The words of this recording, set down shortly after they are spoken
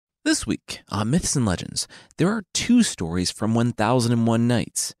This week on Myths and Legends, there are two stories from 1001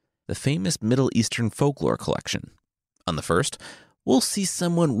 Nights, the famous Middle Eastern folklore collection. On the first, we'll see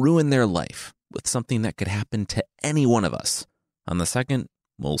someone ruin their life with something that could happen to any one of us. On the second,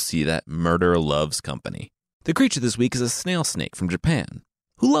 we'll see that murder loves company. The creature this week is a snail snake from Japan,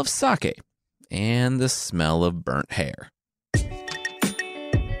 who loves sake and the smell of burnt hair.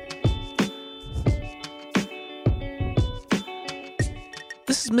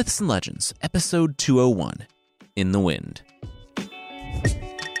 This is Myths and Legends, episode 201, In the Wind.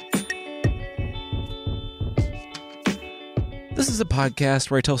 This is a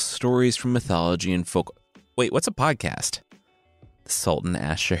podcast where I tell stories from mythology and folk. Wait, what's a podcast? The Sultan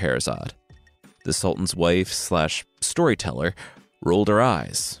asked Scheherazade. The Sultan's wife / storyteller rolled her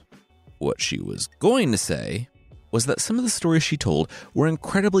eyes. What she was going to say was that some of the stories she told were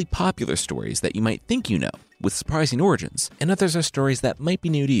incredibly popular stories that you might think you know, with surprising origins, and others are stories that might be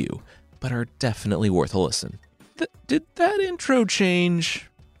new to you, but are definitely worth a listen. Did that intro change?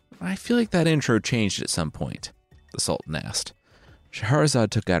 I feel like that intro changed at some point, the Sultan asked. Scheherazade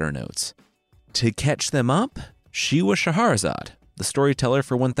took out her notes. To catch them up, she was Scheherazade, the storyteller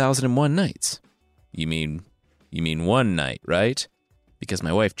for 1001 Nights. You mean one night, right? Because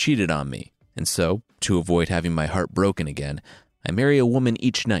my wife cheated on me, and so, to avoid having my heart broken again, I marry a woman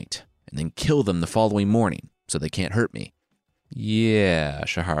each night, and then kill them the following morning, so they can't hurt me. Yeah,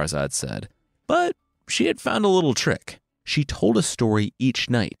 Scheherazade said. But she had found a little trick. She told a story each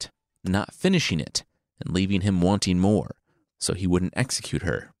night, not finishing it, and leaving him wanting more, so he wouldn't execute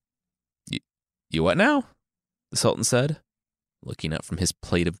her. You what now? The Sultan said, looking up from his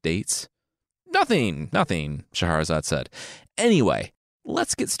plate of dates. Nothing, Scheherazade said. Anyway,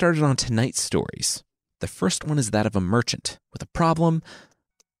 let's get started on tonight's stories. The first one is that of a merchant with a problem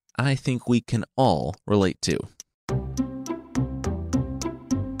I think we can all relate to.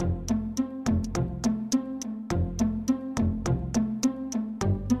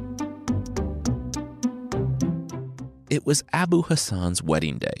 It was Abu Hassan's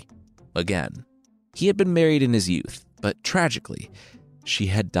wedding day. Again, he had been married in his youth, but tragically, she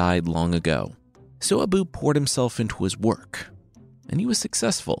had died long ago. So Abu poured himself into his work, and he was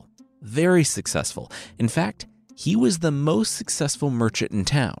successful, very successful. In fact, he was the most successful merchant in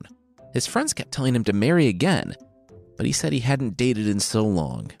town. His friends kept telling him to marry again, but he said he hadn't dated in so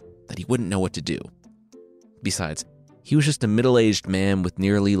long that he wouldn't know what to do. Besides, he was just a middle-aged man with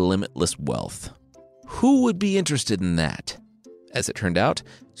nearly limitless wealth. Who would be interested in that? As it turned out,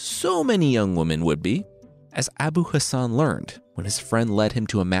 so many young women would be. As Abu Hassan learned when his friend led him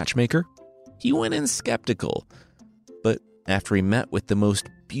to a matchmaker, he went in skeptical. But after he met with the most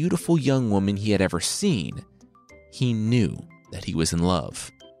beautiful young woman he had ever seen, he knew that he was in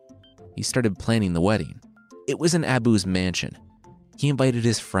love. He started planning the wedding. It was in Abu's mansion. He invited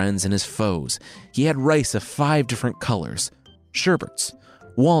his friends and his foes. He had rice of 5 different colors, sherbets,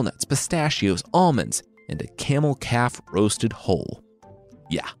 walnuts, pistachios, almonds, and a camel calf roasted whole.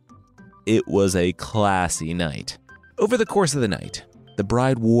 Yeah, it was a classy night. Over the course of the night, the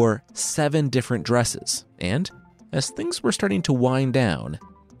bride wore 7 different dresses, and as things were starting to wind down,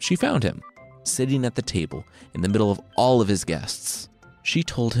 she found him, sitting at the table in the middle of all of his guests. She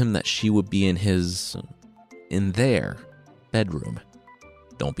told him that she would be in their bedroom.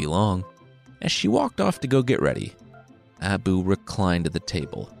 Don't be long. As she walked off to go get ready, Abu reclined at the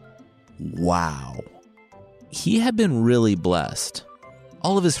table. Wow. He had been really blessed.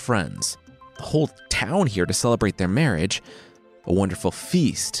 All of his friends, the whole town here to celebrate their marriage, a wonderful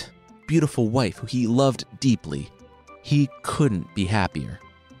feast, beautiful wife who he loved deeply. He couldn't be happier.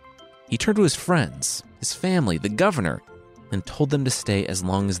 He turned to his friends, his family, the governor, and told them to stay as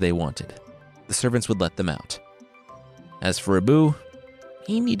long as they wanted. The servants would let them out. As for Abu,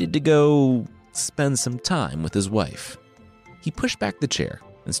 he needed to go spend some time with his wife. He pushed back the chair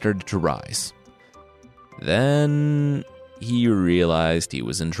and started to rise. Then he realized he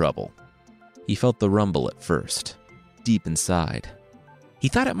was in trouble. He felt the rumble at first, deep inside. He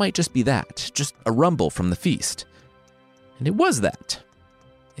thought it might just be that, just a rumble from the feast. And it was that.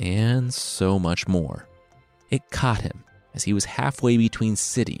 And so much more. It caught him as he was halfway between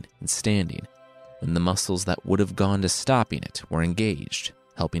sitting and standing, when the muscles that would have gone to stopping it were engaged,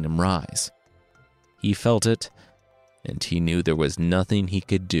 helping him rise. He felt it, and he knew there was nothing he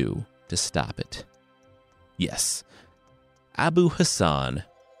could do to stop it. Yes, Abu Hassan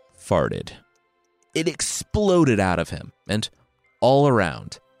farted. It exploded out of him, and all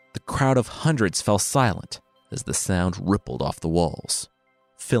around, the crowd of hundreds fell silent as the sound rippled off the walls,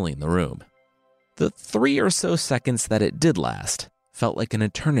 filling the room. The 3 or so seconds that it did last felt like an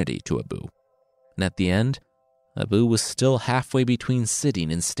eternity to Abu, and at the end, Abu was still halfway between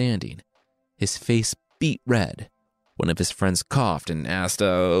sitting and standing. His face beet red. One of his friends coughed and asked,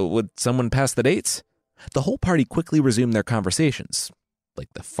 would someone pass the dates? The whole party quickly resumed their conversations,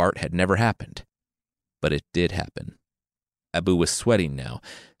 like the fart had never happened. But it did happen. Abu was sweating now,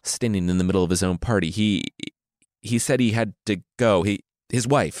 standing in the middle of his own party. He said he had to go. His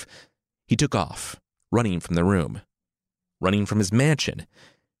wife. He took off, running from the room, running from his mansion,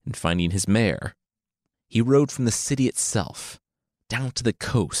 and finding his mare. He rode from the city itself, down to the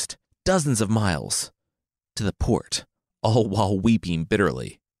coast, dozens of miles, to the port, all while weeping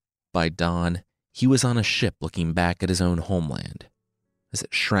bitterly. By dawn, he was on a ship looking back at his own homeland, as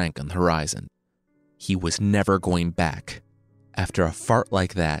it shrank on the horizon. He was never going back. After a fart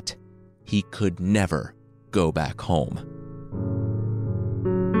like that, he could never go back home.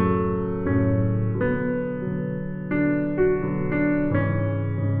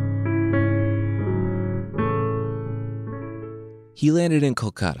 He landed in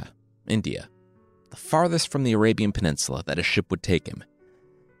Kolkata, India, the farthest from the Arabian Peninsula that a ship would take him.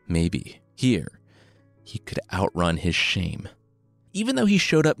 Maybe, here, he could outrun his shame. Even though he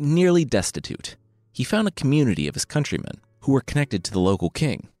showed up nearly destitute, he found a community of his countrymen who were connected to the local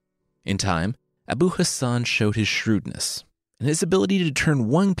king. In time, Abu Hassan showed his shrewdness and his ability to turn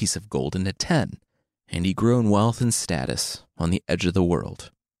one piece of gold into 10, and he grew in wealth and status on the edge of the world.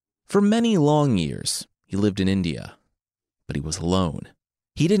 For many long years, he lived in India, but he was alone.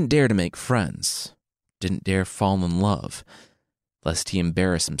 He didn't dare to make friends, didn't dare fall in love, lest he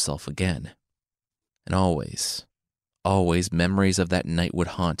embarrass himself again. And always memories of that night would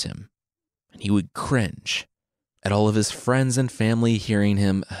haunt him, and he would cringe at all of his friends and family hearing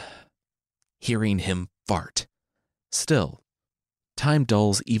him fart. Still, time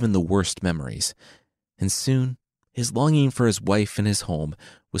dulls even the worst memories, and soon his longing for his wife and his home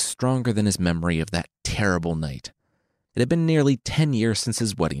was stronger than his memory of that terrible night. It had been nearly 10 years since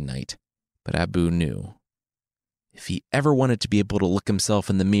his wedding night, but Abu knew if he ever wanted to be able to look himself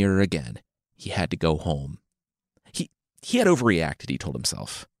in the mirror again, he had to go home. He had overreacted, he told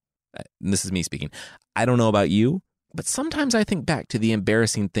himself. And this is me speaking. I don't know about you, but sometimes I think back to the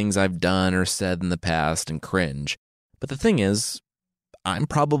embarrassing things I've done or said in the past and cringe. But the thing is, I'm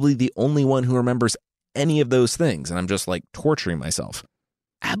probably the only one who remembers any of those things, and I'm just like torturing myself.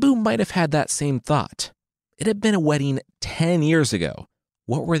 Abu might have had that same thought. It had been a wedding 10 years ago.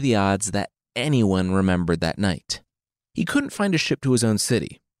 What were the odds that anyone remembered that night? He couldn't find a ship to his own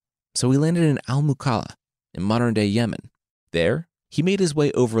city, so he landed in Al-Mukalla in modern-day Yemen. There, he made his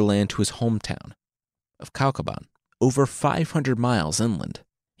way overland to his hometown of Kaukaban, over 500 miles inland.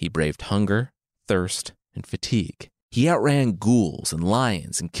 He braved hunger, thirst, and fatigue. He outran ghouls and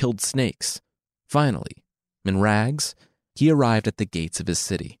lions and killed snakes. Finally, in rags, he arrived at the gates of his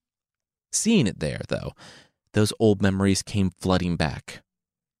city. Seeing it there, though, those old memories came flooding back.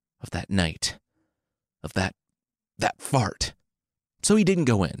 Of that night. Of that fart. So he didn't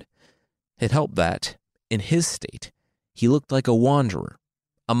go in. It helped that, in his state, he looked like a wanderer,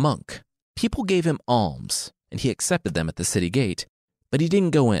 a monk. People gave him alms, and he accepted them at the city gate, but he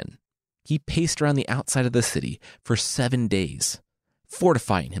didn't go in. He paced around the outside of the city for 7 days,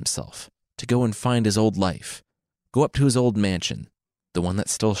 fortifying himself to go and find his old life, go up to his old mansion, the one that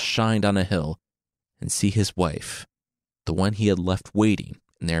still shined on a hill, and see his wife, the one he had left waiting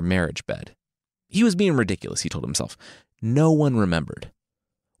in their marriage bed. He was being ridiculous, he told himself. No one remembered.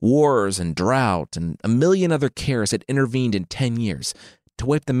 Wars and drought and a million other cares had intervened in 10 years to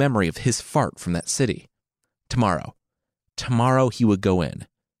wipe the memory of his fart from that city. Tomorrow he would go in.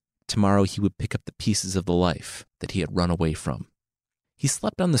 Tomorrow he would pick up the pieces of the life that he had run away from. He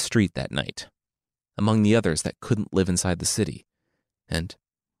slept on the street that night, among the others that couldn't live inside the city, and,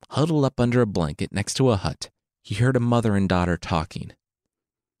 huddled up under a blanket next to a hut, he heard a mother and daughter talking.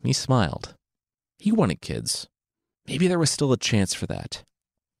 He smiled. He wanted kids. Maybe there was still a chance for that.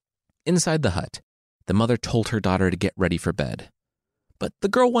 Inside the hut, the mother told her daughter to get ready for bed. But the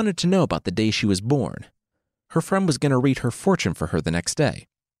girl wanted to know about the day she was born. Her friend was going to read her fortune for her the next day.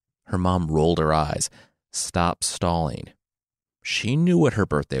 Her mom rolled her eyes. Stop stalling. She knew what her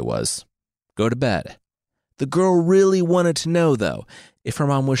birthday was. Go to bed. The girl really wanted to know, though, if her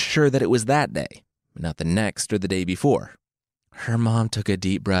mom was sure that it was that day, not the next or the day before. Her mom took a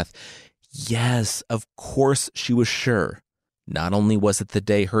deep breath. Yes, of course she was sure. Not only was it the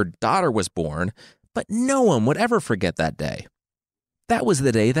day her daughter was born, but no one would ever forget that day. That was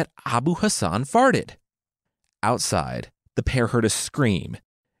the day that Abu Hassan farted. Outside, the pair heard a scream,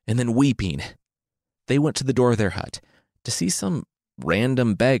 and then weeping. They went to the door of their hut to see some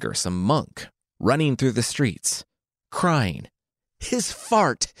random beggar, some monk, running through the streets, crying, His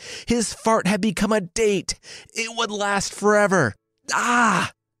fart had become a date. It would last forever.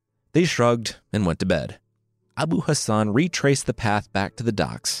 Ah! They shrugged and went to bed. Abu Hassan retraced the path back to the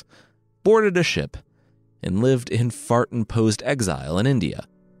docks, boarded a ship, and lived in fart-imposed exile in India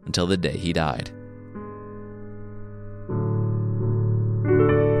until the day he died.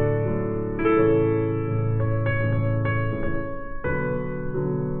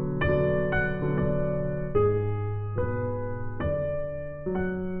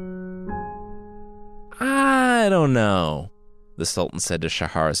 I don't know, the Sultan said to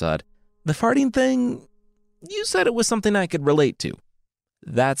Shahrazad. The farting thing, you said it was something I could relate to.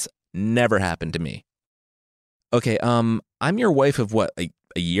 That's never happened to me. Okay, I'm your wife of what, a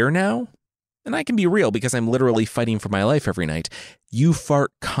year now? And I can be real because I'm literally fighting for my life every night. You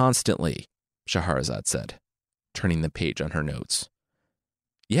fart constantly, Shahrazad said, turning the page on her notes.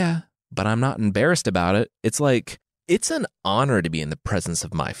 Yeah, but I'm not embarrassed about it. It's an honor to be in the presence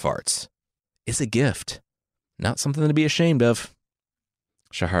of my farts. It's a gift, not something to be ashamed of.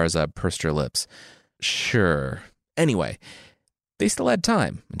 Shahrazad pursed her lips. Sure. Anyway, they still had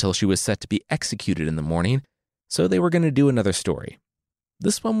time until she was set to be executed in the morning, so they were going to do another story.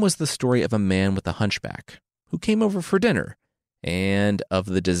 This one was the story of a man with a hunchback who came over for dinner and of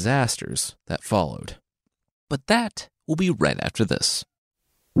the disasters that followed. But that will be right after this.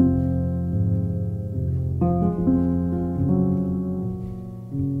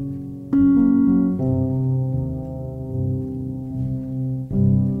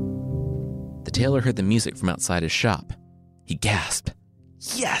 The tailor heard the music from outside his shop. He gasped.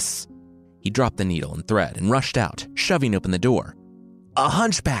 Yes! He dropped the needle and thread and rushed out, shoving open the door. A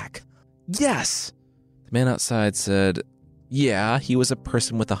hunchback! Yes! The man outside said, yeah, he was a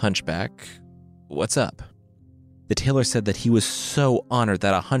person with a hunchback. What's up? The tailor said that he was so honored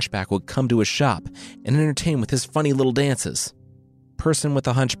that a hunchback would come to his shop and entertain with his funny little dances. Person with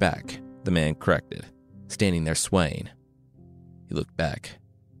a hunchback, the man corrected, standing there swaying. He looked back.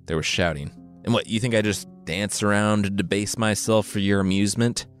 They were shouting. And what, you think I just dance around to debase myself for your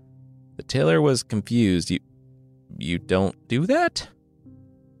amusement? The tailor was confused. You don't do that?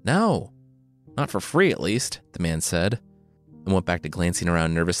 No, not for free at least, the man said, and went back to glancing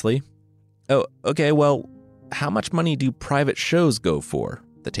around nervously. Oh, okay, well, how much money do private shows go for?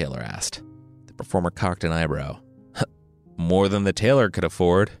 The tailor asked. The performer cocked an eyebrow. More than the tailor could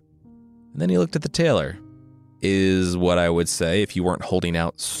afford. And then he looked at the tailor. Is what I would say if you weren't holding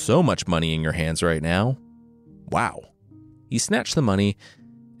out so much money in your hands right now. Wow. He snatched the money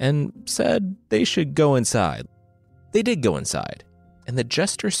and said they should go inside. They did go inside, and the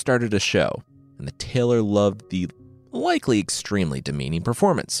jester started a show, and the tailor loved the likely extremely demeaning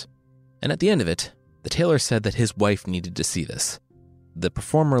performance. And at the end of it, the tailor said that his wife needed to see this. The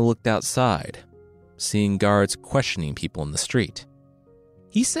performer looked outside, seeing guards questioning people in the street.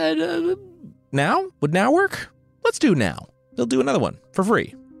 He said, now? Would now work? Let's do now. They'll do another one for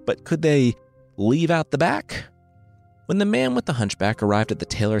free. But could they leave out the back? When the man with the hunchback arrived at the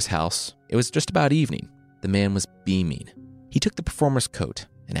tailor's house, it was just about evening. The man was beaming. He took the performer's coat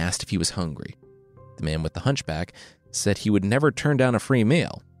and asked if he was hungry. The man with the hunchback said he would never turn down a free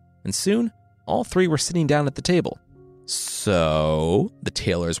meal. And soon, all three were sitting down at the table. So, the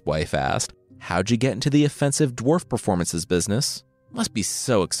tailor's wife asked, how'd you get into the offensive dwarf performances business? Must be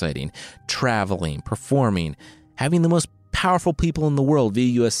so exciting. Traveling, performing, having the most powerful people in the world view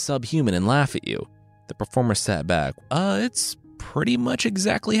you as subhuman and laugh at you. The performer sat back. It's pretty much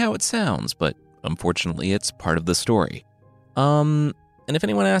exactly how it sounds, but unfortunately it's part of the story. And if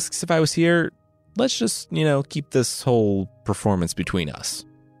anyone asks if I was here, let's just, keep this whole performance between us.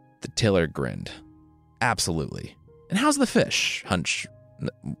 The tailor grinned. Absolutely. And how's the fish,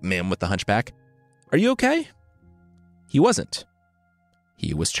 man with the hunchback? Are you okay? He wasn't.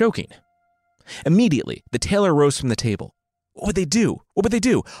 He was choking. Immediately, the tailor rose from the table. What would they do?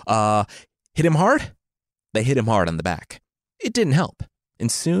 Hit him hard? They hit him hard on the back. It didn't help.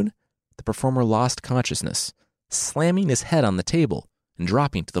 And soon, the performer lost consciousness, slamming his head on the table and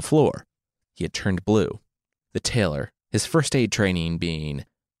dropping to the floor. He had turned blue. The tailor, his first aid training being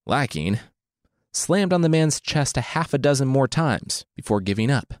lacking, slammed on the man's chest a half a dozen more times before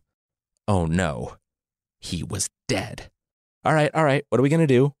giving up. Oh no, he was dead. All right, what are we going to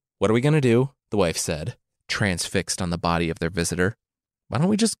do? The wife said, transfixed on the body of their visitor. Why don't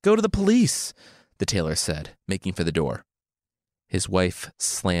we just go to the police? The tailor said, making for the door. His wife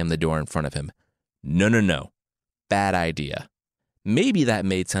slammed the door in front of him. No. Bad idea. Maybe that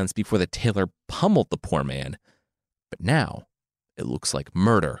made sense before the tailor pummeled the poor man. But now, it looks like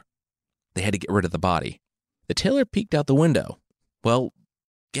murder. They had to get rid of the body. The tailor peeked out the window. Well,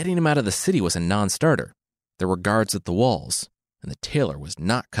 getting him out of the city was a non-starter. There were guards at the walls, and the tailor was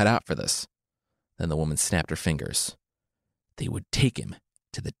not cut out for this. Then the woman snapped her fingers. They would take him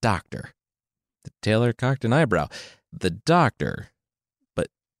to the doctor. The tailor cocked an eyebrow. The doctor? But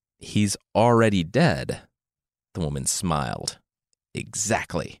he's already dead. The woman smiled.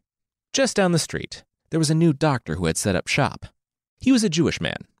 Exactly. Just down the street, there was a new doctor who had set up shop. He was a Jewish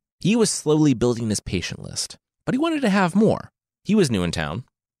man. He was slowly building his patient list, but he wanted to have more. He was new in town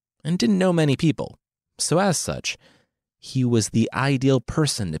and didn't know many people. So as such, he was the ideal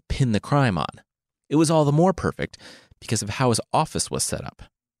person to pin the crime on. It was all the more perfect because of how his office was set up.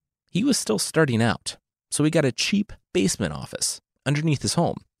 He was still starting out, so he got a cheap basement office underneath his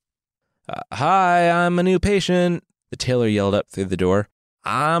home. Hi, I'm a new patient, the tailor yelled up through the door.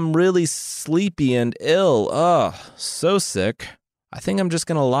 I'm really sleepy and ill. So sick. I think I'm just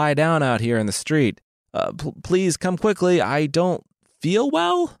going to lie down out here in the street. Please come quickly. I don't feel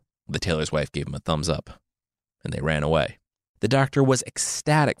well. The tailor's wife gave him a thumbs up, and they ran away. The doctor was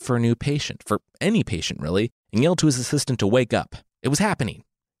ecstatic for a new patient, for any patient really, and yelled to his assistant to wake up. It was happening.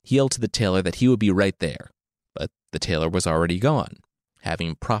 He yelled to the tailor that he would be right there, but the tailor was already gone,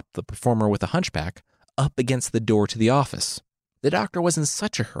 having propped the performer with a hunchback up against the door to the office. The doctor was in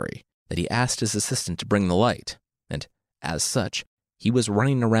such a hurry that he asked his assistant to bring the light, and as such, he was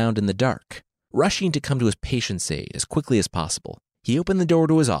running around in the dark, rushing to come to his patient's aid as quickly as possible. He opened the door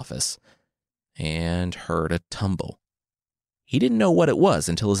to his office and heard a tumble. He didn't know what it was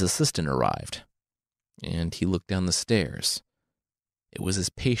until his assistant arrived, and he looked down the stairs. It was his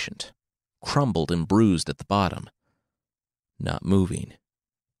patient, crumbled and bruised at the bottom, not moving.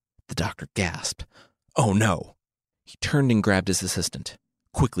 The doctor gasped. Oh no! He turned and grabbed his assistant,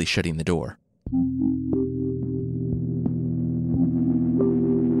 quickly shutting the door.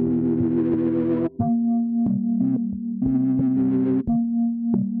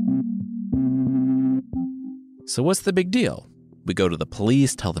 So what's the big deal? We go to the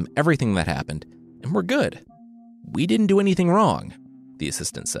police, tell them everything that happened, and we're good. We didn't do anything wrong, the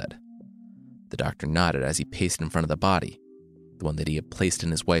assistant said. The doctor nodded as he paced in front of the body, the one that he had placed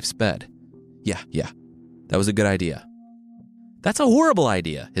in his wife's bed. Yeah, that was a good idea. That's a horrible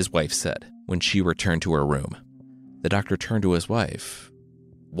idea, his wife said when she returned to her room. The doctor turned to his wife.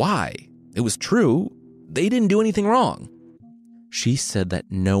 Why? It was true. They didn't do anything wrong. She said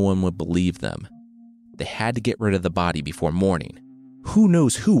that no one would believe them. They had to get rid of the body before morning. Who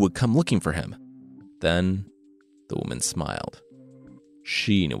knows who would come looking for him? Then the woman smiled.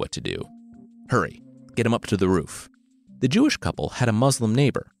 She knew what to do. Hurry, get him up to the roof. The Jewish couple had a Muslim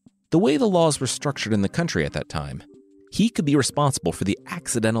neighbor. The way the laws were structured in the country at that time, he could be responsible for the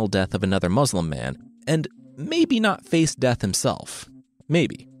accidental death of another Muslim man and maybe not face death himself.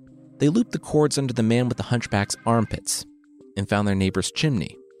 Maybe. They looped the cords under the man with the hunchback's armpits and found their neighbor's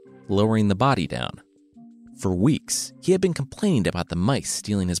chimney, lowering the body down. For weeks, he had been complaining about the mice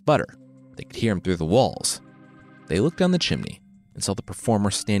stealing his butter. They could hear him through the walls. They looked down the chimney and saw the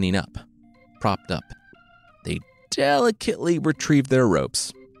performer standing up, propped up. They delicately retrieved their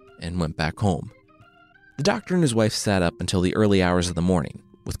ropes and went back home. The doctor and his wife sat up until the early hours of the morning,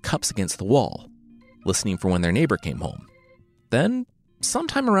 with cups against the wall, listening for when their neighbor came home. Then,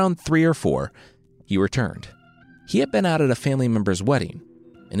 sometime around 3 or 4, he returned. He had been out at a family member's wedding,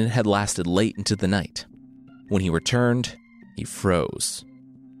 and it had lasted late into the night. When he returned, he froze.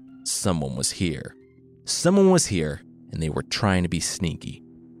 Someone was here. Someone was here, and they were trying to be sneaky.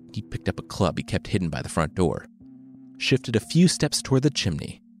 He picked up a club he kept hidden by the front door, shifted a few steps toward the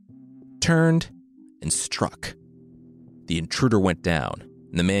chimney, turned, and struck. The intruder went down,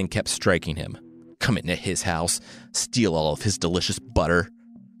 and the man kept striking him. Come into his house, steal all of his delicious butter.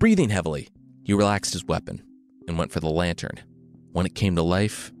 Breathing heavily, he relaxed his weapon and went for the lantern. When it came to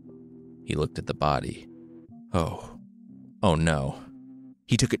life, he looked at the body. Oh no.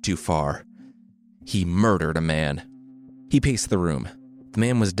 He took it too far. He murdered a man. He paced the room. The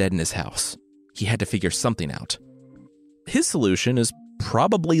man was dead in his house. He had to figure something out. His solution is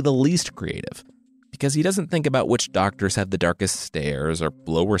probably the least creative, because he doesn't think about which doctors have the darkest stairs or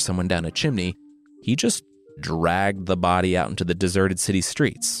lower someone down a chimney. He just dragged the body out into the deserted city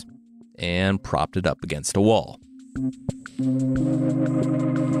streets and propped it up against a wall.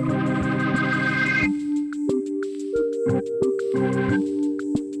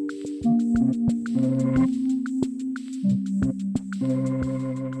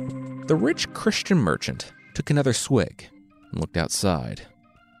 The rich Christian merchant took another swig and looked outside.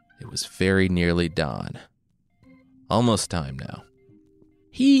 It was very nearly dawn. Almost time now.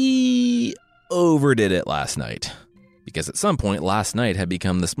 He overdid it last night, because at some point last night had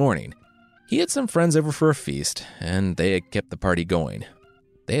become this morning. He had some friends over for a feast, and they had kept the party going.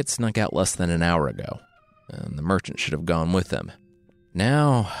 They had snuck out less than an hour ago, and the merchant should have gone with him.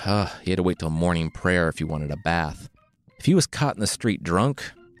 Now, he had to wait till morning prayer if he wanted a bath. If he was caught in the street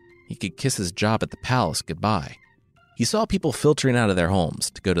drunk, he could kiss his job at the palace goodbye. He saw people filtering out of their homes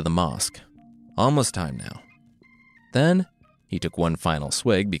to go to the mosque. Almost time now. Then, he took one final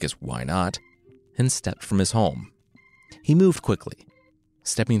swig, because why not, and stepped from his home. He moved quickly,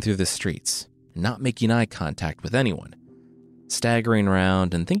 stepping through the streets, and not making eye contact with anyone, staggering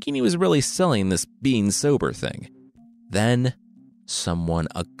around and thinking he was really selling this being sober thing. Then, someone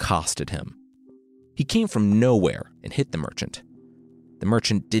accosted him. He came from nowhere and hit the merchant. The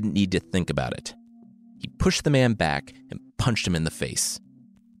merchant didn't need to think about it. He pushed the man back and punched him in the face.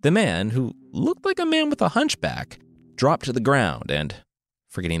 The man, who looked like a man with a hunchback, dropped to the ground and,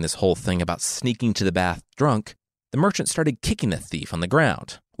 forgetting this whole thing about sneaking to the bath drunk, the merchant started kicking the thief on the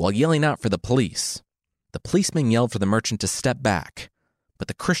ground while yelling out for the police. The policeman yelled for the merchant to step back, but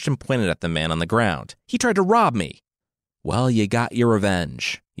the Christian pointed at the man on the ground. "He tried to rob me." "Well, you got your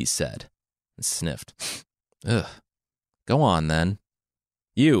revenge," he said, and sniffed. "Ugh. Go on, then."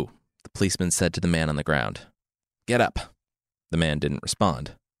 "You," the policeman said to the man on the ground. "Get up." The man didn't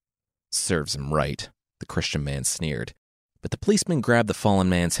respond. "Serves him right," the Christian man sneered. But the policeman grabbed the fallen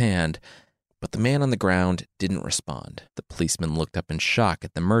man's hand, but the man on the ground didn't respond. The policeman looked up in shock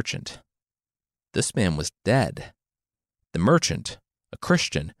at the merchant. This man was dead. The merchant, a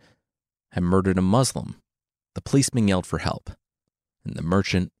Christian, had murdered a Muslim. The policeman yelled for help, and the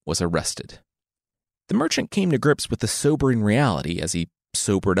merchant was arrested. The merchant came to grips with the sobering reality as he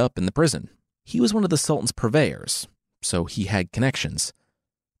sobered up in the prison. He was one of the Sultan's purveyors, so he had connections.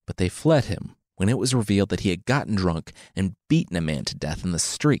 But they fled him when it was revealed that he had gotten drunk and beaten a man to death in the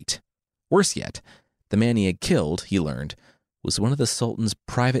street. Worse yet, the man he had killed, he learned, was one of the Sultan's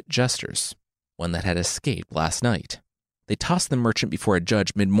private jesters, one that had escaped last night. They tossed the merchant before a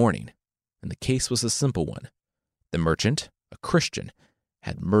judge mid-morning, and the case was a simple one. The merchant, a Christian,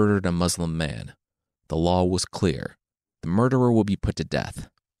 had murdered a Muslim man. The law was clear. The murderer would be put to death.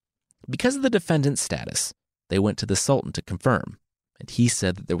 Because of the defendant's status, they went to the Sultan to confirm, and he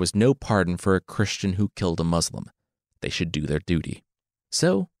said that there was no pardon for a Christian who killed a Muslim. They should do their duty.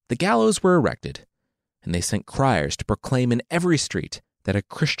 So the gallows were erected, and they sent criers to proclaim in every street that a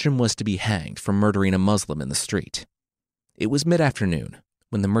Christian was to be hanged for murdering a Muslim in the street. It was mid-afternoon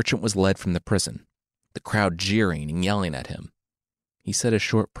when the merchant was led from the prison, the crowd jeering and yelling at him. He said a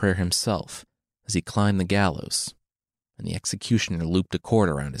short prayer himself as he climbed the gallows, and the executioner looped a cord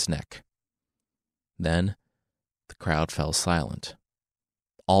around his neck. Then the crowd fell silent.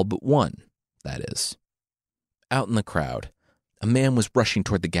 All but one, that is. Out in the crowd, a man was rushing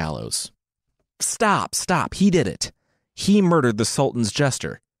toward the gallows. Stop! He did it! He murdered the Sultan's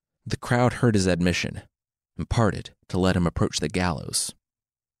jester." The crowd heard his admission and parted to let him approach the gallows.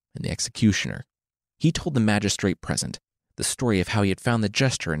 And the executioner, he told the magistrate present the story of how he had found the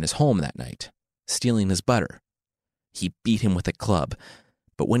jester in his home that night, stealing his butter. He beat him with a club,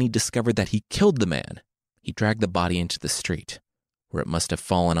 but when he discovered that he killed the man, he dragged the body into the street, where it must have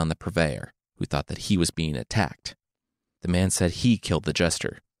fallen on the purveyor, who thought that he was being attacked. The man said he killed the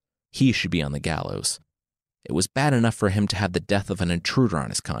jester. He should be on the gallows. It was bad enough for him to have the death of an intruder on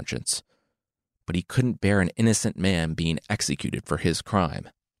his conscience, but he couldn't bear an innocent man being executed for his crime.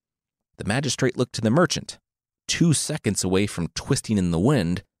 The magistrate looked to the merchant, 2 seconds away from twisting in the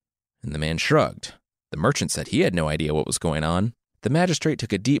wind, and the man shrugged. The merchant said he had no idea what was going on. The magistrate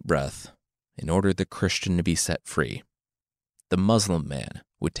took a deep breath and ordered the Christian to be set free. The Muslim man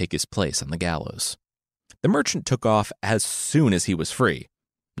would take his place on the gallows. The merchant took off as soon as he was free,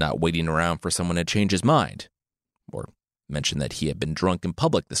 not waiting around for someone to change his mind, or mention that he had been drunk in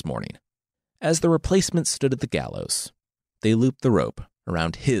public this morning. As the replacement stood at the gallows, they looped the rope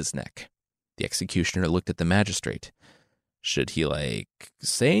around his neck. The executioner looked at the magistrate. Should he,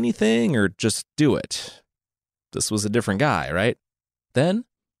 say anything or just do it? This was a different guy, right? Then,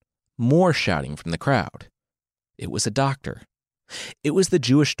 more shouting from the crowd. It was a doctor. It was the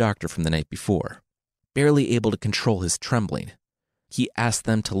Jewish doctor from the night before, barely able to control his trembling. He asked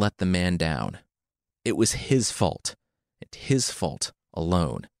them to let the man down. It was his fault, and his fault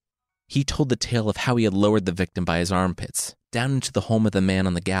alone. He told the tale of how he had lowered the victim by his armpits down into the home of the man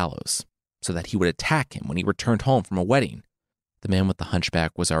on the gallows, so that he would attack him when he returned home from a wedding. The man with the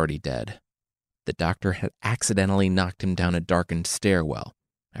hunchback was already dead. The doctor had accidentally knocked him down a darkened stairwell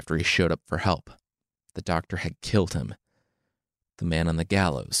after he showed up for help. The doctor had killed him. The man on the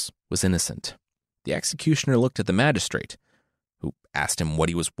gallows was innocent. The executioner looked at the magistrate, who asked him what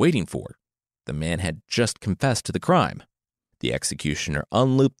he was waiting for. The man had just confessed to the crime. The executioner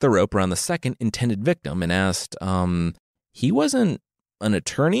unlooped the rope around the second intended victim and asked, he wasn't an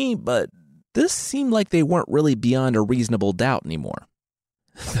attorney, but this seemed like they weren't really beyond a reasonable doubt anymore.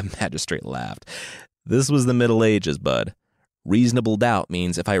 The magistrate laughed. This was the Middle Ages, bud. Reasonable doubt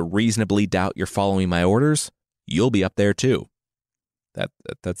means if I reasonably doubt you're following my orders, you'll be up there too.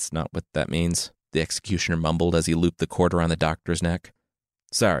 That's not what that means, the executioner mumbled as he looped the cord around the doctor's neck.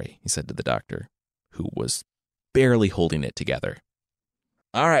 Sorry, he said to the doctor, who was barely holding it together.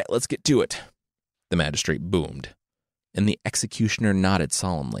 All right, let's get to it, the magistrate boomed, and the executioner nodded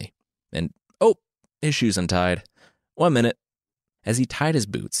solemnly. And, his shoes untied. 1 minute. As he tied his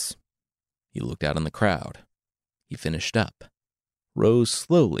boots, he looked out on the crowd. He finished up, rose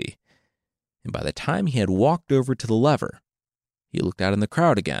slowly, and by the time he had walked over to the lever, he looked out in the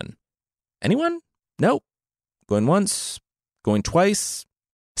crowd again. Anyone? Nope. Going once, going twice.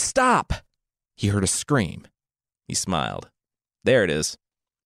 Stop! He heard a scream. He smiled. There it is.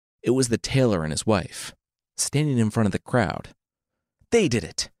 It was the tailor and his wife, standing in front of the crowd. They did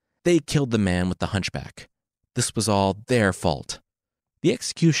it. They killed the man with the hunchback. This was all their fault. The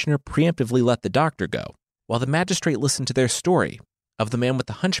executioner preemptively let the doctor go, while the magistrate listened to their story of the man with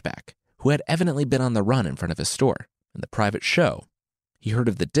the hunchback, who had evidently been on the run in front of his store, and the private show. He heard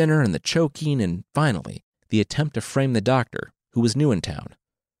of the dinner and the choking, and finally, the attempt to frame the doctor, who was new in town.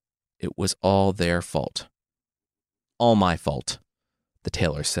 It was all their fault. All my fault, the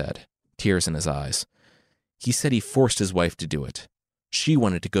tailor said, tears in his eyes. He said he forced his wife to do it. She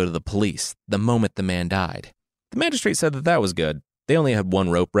wanted to go to the police the moment the man died. The magistrate said that was good. They only had one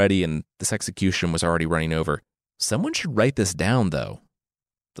rope ready, and this execution was already running over. Someone should write this down, though.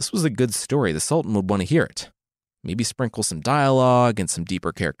 This was a good story. The Sultan would want to hear it. Maybe sprinkle some dialogue and some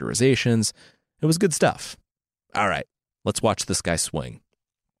deeper characterizations. It was good stuff. All right, let's watch this guy swing.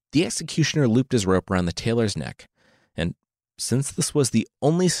 The executioner looped his rope around the tailor's neck, and since this was the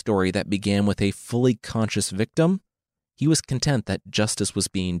only story that began with a fully conscious victim, he was content that justice was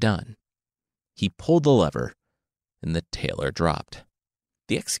being done. He pulled the lever, and the tailor dropped.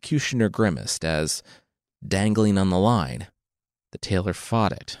 The executioner grimaced as, dangling on the line, the tailor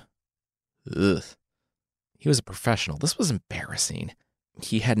fought it. Ugh. He was a professional. This was embarrassing.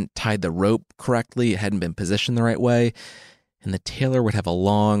 He hadn't tied the rope correctly, it hadn't been positioned the right way, and the tailor would have a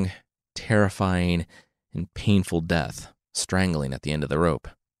long, terrifying, and painful death, strangling at the end of the rope.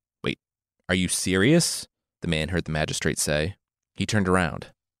 Wait, are you serious? The man heard the magistrate say. He turned around.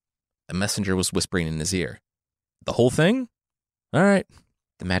 A messenger was whispering in his ear. The whole thing? All right.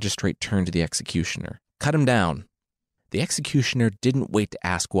 The magistrate turned to the executioner. Cut him down. The executioner didn't wait to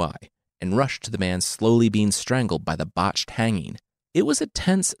ask why, and rushed to the man slowly being strangled by the botched hanging. It was a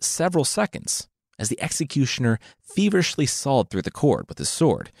tense several seconds, as the executioner feverishly sawed through the cord with his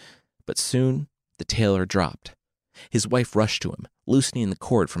sword, but soon the tailor dropped. His wife rushed to him, loosening the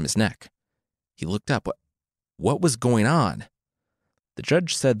cord from his neck. He looked up. What was going on? The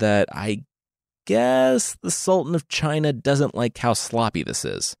judge said that, I guess the Sultan of China doesn't like how sloppy this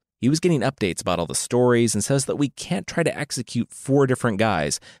is. He was getting updates about all the stories and says that we can't try to execute 4 different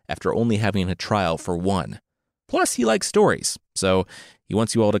guys after only having a trial for 1. Plus, he likes stories, so he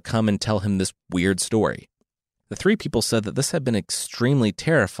wants you all to come and tell him this weird story. The 3 people said that this had been extremely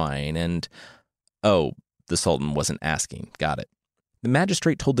terrifying and, the Sultan wasn't asking. Got it. The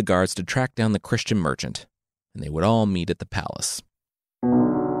magistrate told the guards to track down the Christian merchant, and they would all meet at the palace.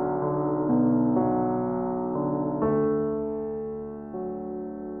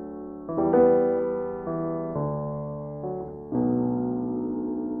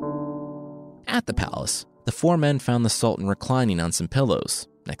 At the palace, the 4 men found the Sultan reclining on some pillows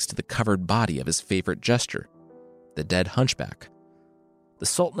next to the covered body of his favorite jester, the dead hunchback. The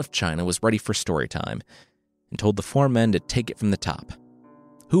Sultan of China was ready for story time and told the 4 men to take it from the top.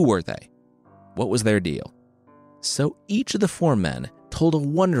 Who were they? What was their deal? So each of the 4 men told a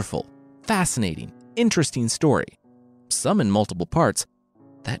wonderful, fascinating, interesting story, some in multiple parts,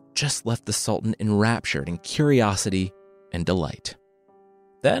 that just left the Sultan enraptured in curiosity and delight.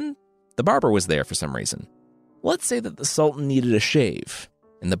 Then, the barber was there for some reason. Let's say that the Sultan needed a shave,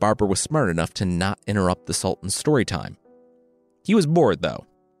 and the barber was smart enough to not interrupt the Sultan's story time. He was bored, though.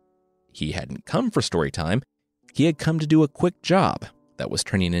 He hadn't come for story time. He had come to do a quick job that was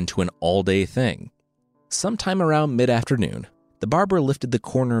turning into an all-day thing. Sometime around mid-afternoon, the barber lifted the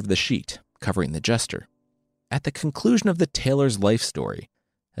corner of the sheet, covering the jester. At the conclusion of the tailor's life story,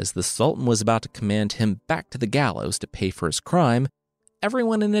 as the Sultan was about to command him back to the gallows to pay for his crime,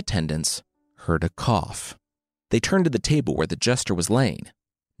 everyone in attendance heard a cough. They turned to the table where the jester was laying,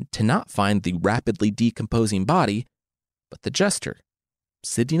 to not find the rapidly decomposing body, but the jester,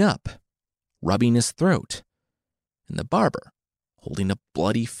 sitting up, rubbing his throat, and the barber holding a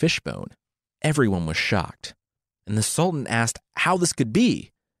bloody fishbone. Everyone was shocked, and the Sultan asked how this could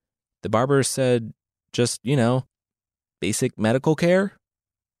be. The barber said, just, basic medical care.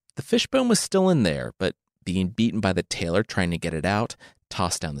 The fishbone was still in there, but being beaten by the tailor trying to get it out,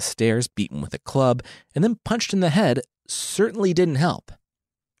 tossed down the stairs, beaten with a club, and then punched in the head certainly didn't help.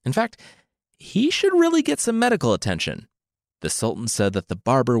 In fact, he should really get some medical attention. The Sultan said that the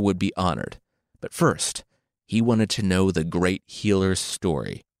barber would be honored, but first, he wanted to know the great healer's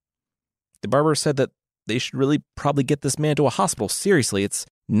story. The barber said that they should really probably get this man to a hospital. Seriously, it's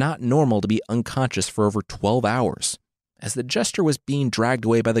not normal to be unconscious for over 12 hours. As the jester was being dragged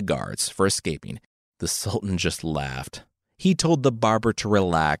away by the guards for escaping, the Sultan just laughed. He told the barber to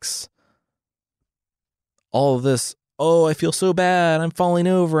relax. All of this, "Oh, I feel so bad, I'm falling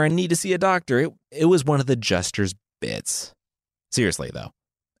over, I need to see a doctor," it was one of the jester's bits. Seriously, though,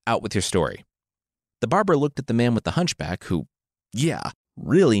 out with your story. The barber looked at the man with the hunchback who,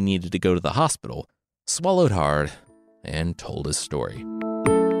 really needed to go to the hospital, swallowed hard, and told his story.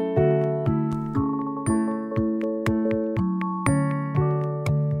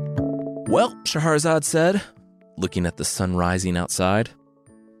 "Well," Shahrazad said, looking at the sun rising outside,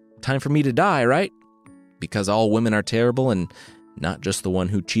 "time for me to die, right? Because all women are terrible and not just the one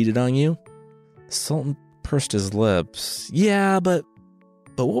who cheated on you?" The Sultan pursed his lips. "Yeah, but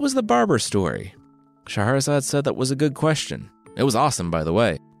what was the barber story?" Shahrazad said that was a good question. It was awesome, by the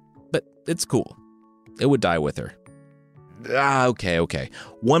way. But it's cool. It would die with her. Okay.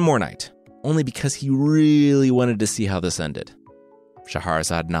 One more night. Only because he really wanted to see how this ended.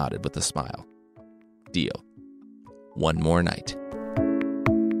 Shahrazad nodded with a smile. Deal. One more night.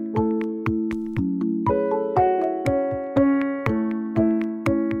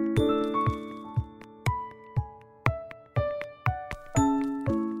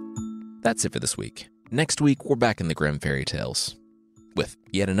 That's it for this week. Next week, we're back in the Grimm fairy tales, with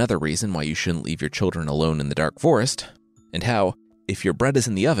yet another reason why you shouldn't leave your children alone in the dark forest, and how, if your bread is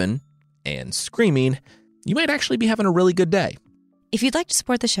in the oven and screaming, you might actually be having a really good day. If you'd like to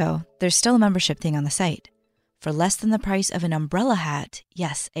support the show, there's still a membership thing on the site. For less than the price of an umbrella hat,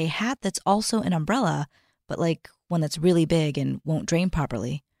 yes, a hat that's also an umbrella, but like one that's really big and won't drain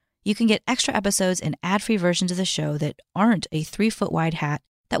properly, you can get extra episodes and ad-free versions of the show that aren't a 3-foot wide hat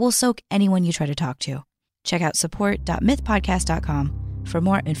that will soak anyone you try to talk to. Check out support.mythpodcast.com for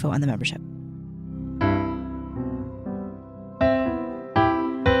more info on the membership.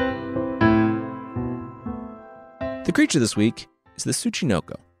 The creature this week is the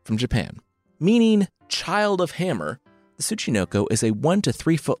Tsuchinoko from Japan. Meaning child of hammer, the Tsuchinoko is a 1 to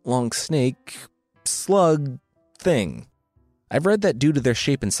 3 foot long snake, slug thing. I've read that due to their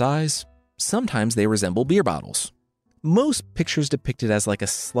shape and size, sometimes they resemble beer bottles. Most pictures depict it as like a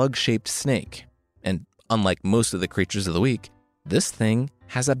slug-shaped snake. And unlike most of the creatures of the week, this thing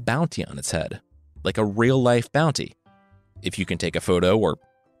has a bounty on its head, like a real-life bounty. If you can take a photo or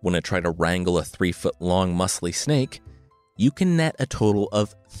want to try to wrangle a 3 foot long muscly snake, you can net a total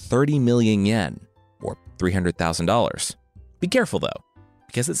of 30 million yen, or $300,000. Be careful though,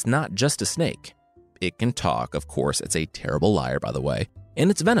 because it's not just a snake. It can talk, of course, it's a terrible liar by the way,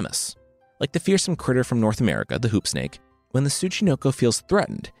 and it's venomous. Like the fearsome critter from North America, the hoop snake, when the Tsuchinoko feels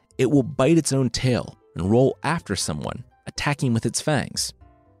threatened, it will bite its own tail and roll after someone, attacking with its fangs.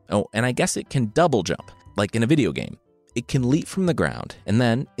 Oh, and I guess it can double jump, like in a video game. It can leap from the ground and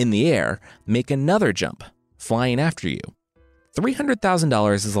then, in the air, make another jump, flying after you.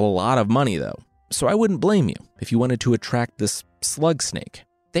 $300,000 is a lot of money though, so I wouldn't blame you if you wanted to attract this slug snake.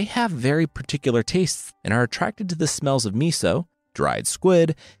 They have very particular tastes and are attracted to the smells of miso, dried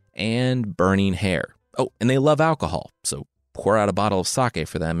squid, and burning hair. Oh, and they love alcohol, so pour out a bottle of sake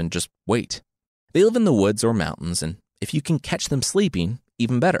for them and just wait. They live in the woods or mountains, and if you can catch them sleeping,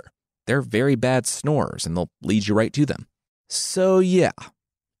 even better. They're very bad snorers, and they'll lead you right to them. So yeah,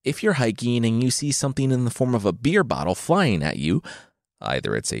 if you're hiking and you see something in the form of a beer bottle flying at you,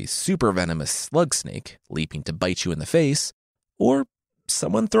 either it's a super venomous slug snake leaping to bite you in the face, or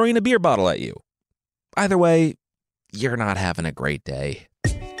someone throwing a beer bottle at you. Either way, you're not having a great day.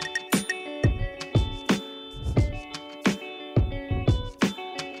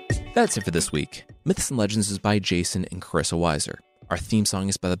 That's it for this week. Myths and Legends is by Jason and Carissa Weiser. Our theme song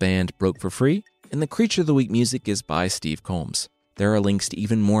is by the band Broke for Free, and the Creature of the Week music is by Steve Combs. There are links to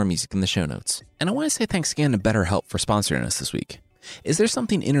even more music in the show notes. And I want to say thanks again to BetterHelp for sponsoring us this week. Is there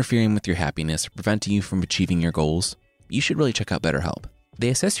something interfering with your happiness or preventing you from achieving your goals? You should really check out BetterHelp. They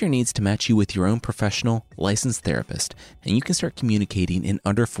assess your needs to match you with your own professional, licensed therapist, and you can start communicating in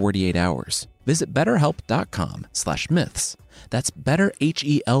under 48 hours. Visit betterhelp.com/myths. That's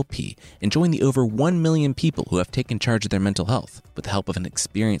BetterHelp, and join the over 1 million people who have taken charge of their mental health with the help of an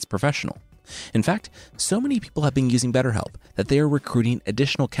experienced professional. In fact, so many people have been using BetterHelp that they are recruiting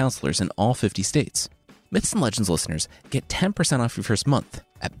additional counselors in all 50 states. Myths and Legends listeners get 10% off your first month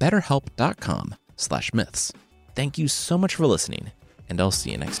at betterhelp.com/myths. Thank you so much for listening, and I'll see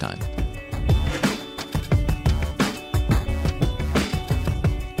you next time.